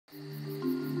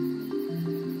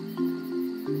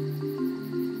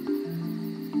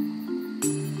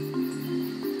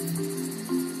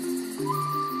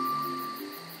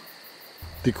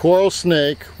The coral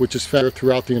snake, which is found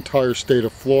throughout the entire state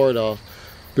of Florida,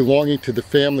 belonging to the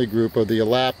family group of the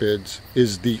elapids,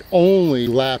 is the only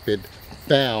elapid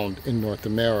found in North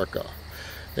America,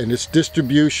 and its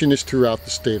distribution is throughout the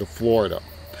state of Florida.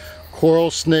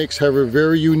 Coral snakes have a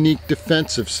very unique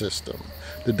defensive system.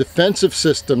 The defensive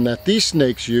system that these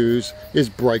snakes use is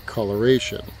bright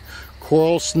coloration.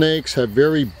 Coral snakes have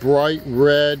very bright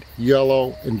red,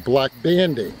 yellow, and black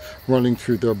banding running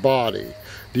through their body.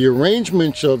 The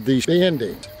arrangement of these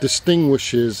bandings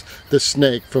distinguishes the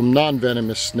snake from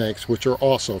non-venomous snakes, which are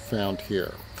also found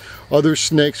here. Other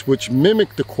snakes which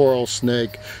mimic the coral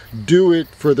snake do it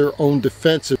for their own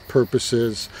defensive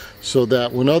purposes, so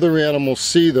that when other animals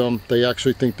see them, they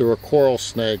actually think they're a coral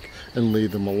snake and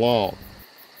leave them alone.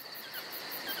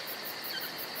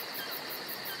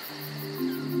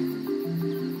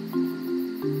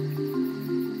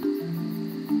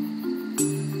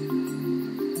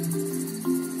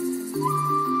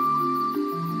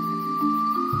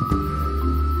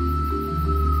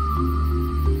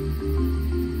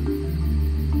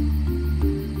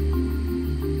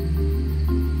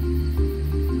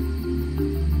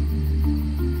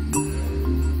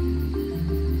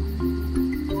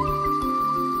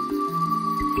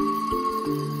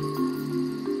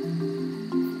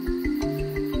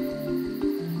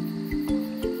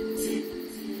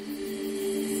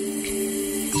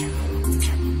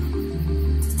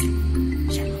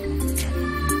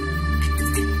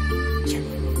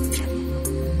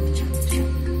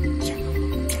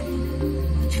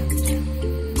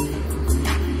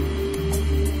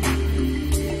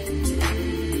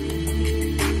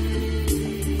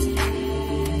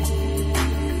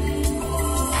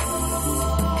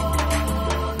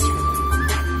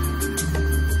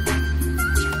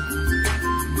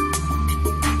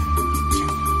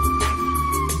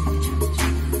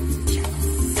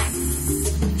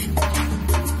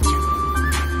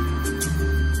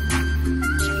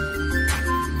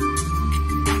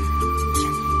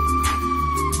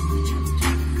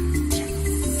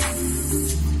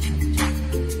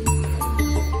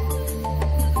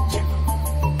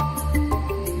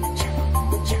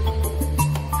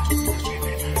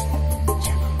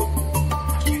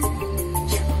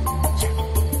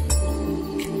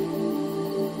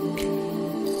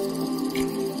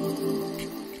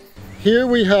 Here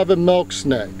we have a milk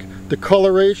snake. The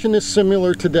coloration is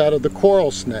similar to that of the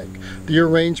coral snake. The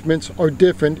arrangements are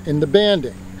different in the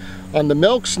banding. On the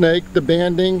milk snake, the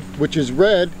banding, which is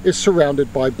red, is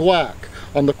surrounded by black.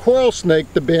 On the coral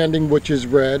snake, the banding, which is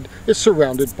red, is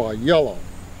surrounded by yellow.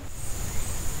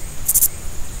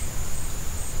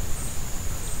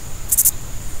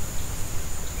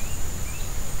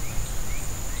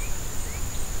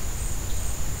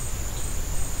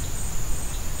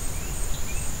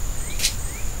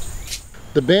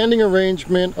 The banding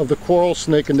arrangement of the coral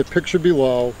snake in the picture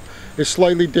below is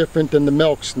slightly different than the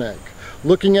milk snake.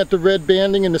 Looking at the red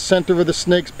banding in the center of the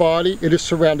snake's body, it is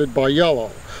surrounded by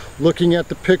yellow. Looking at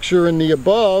the picture in the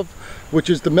above, which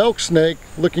is the milk snake,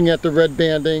 looking at the red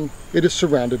banding, it is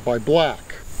surrounded by black.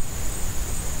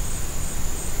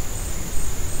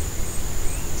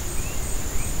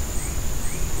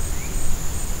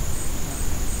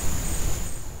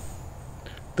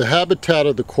 The habitat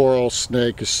of the coral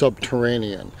snake is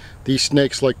subterranean. These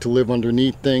snakes like to live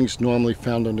underneath things normally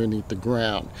found underneath the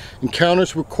ground.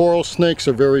 Encounters with coral snakes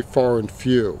are very far and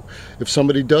few. If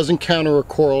somebody does encounter a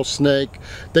coral snake,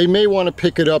 they may want to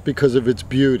pick it up because of its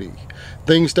beauty.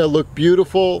 Things that look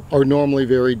beautiful are normally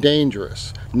very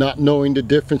dangerous. Not knowing the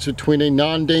difference between a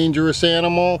non-dangerous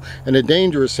animal and a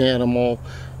dangerous animal,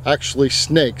 actually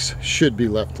snakes should be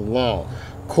left alone.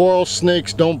 Coral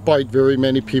snakes don't bite very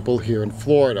many people here in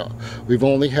Florida. We've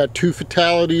only had 2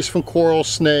 fatalities from coral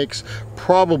snakes,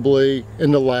 probably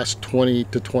in the last 20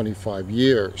 to 25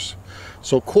 years.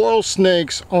 So coral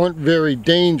snakes aren't very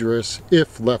dangerous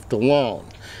if left alone.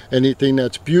 Anything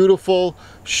that's beautiful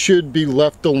should be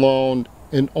left alone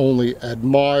and only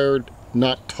admired,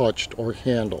 not touched or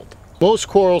handled. Most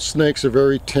coral snakes are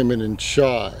very timid and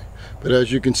shy, but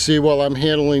as you can see while I'm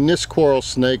handling this coral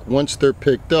snake, once they're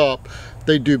picked up,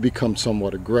 they do become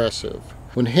somewhat aggressive.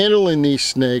 When handling these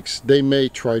snakes, they may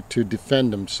try to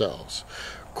defend themselves.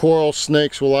 Coral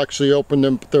snakes will actually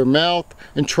open their mouth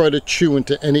and try to chew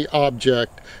into any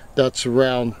object that's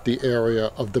around the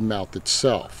area of the mouth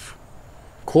itself.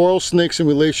 Coral snakes, in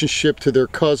relationship to their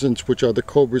cousins, which are the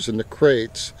cobras and the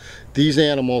kraits, these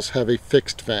animals have a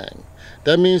fixed fang.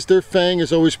 That means their fang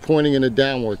is always pointing in a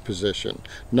downward position,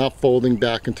 not folding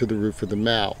back into the roof of the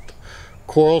mouth.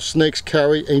 Coral snakes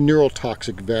carry a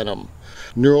neurotoxic venom.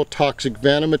 Neurotoxic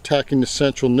venom attacking the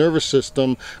central nervous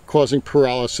system, causing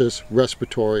paralysis,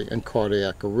 respiratory, and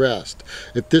cardiac arrest.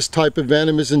 If this type of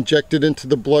venom is injected into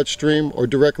the bloodstream or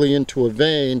directly into a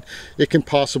vein, it can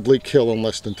possibly kill in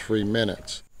less than 3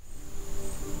 minutes.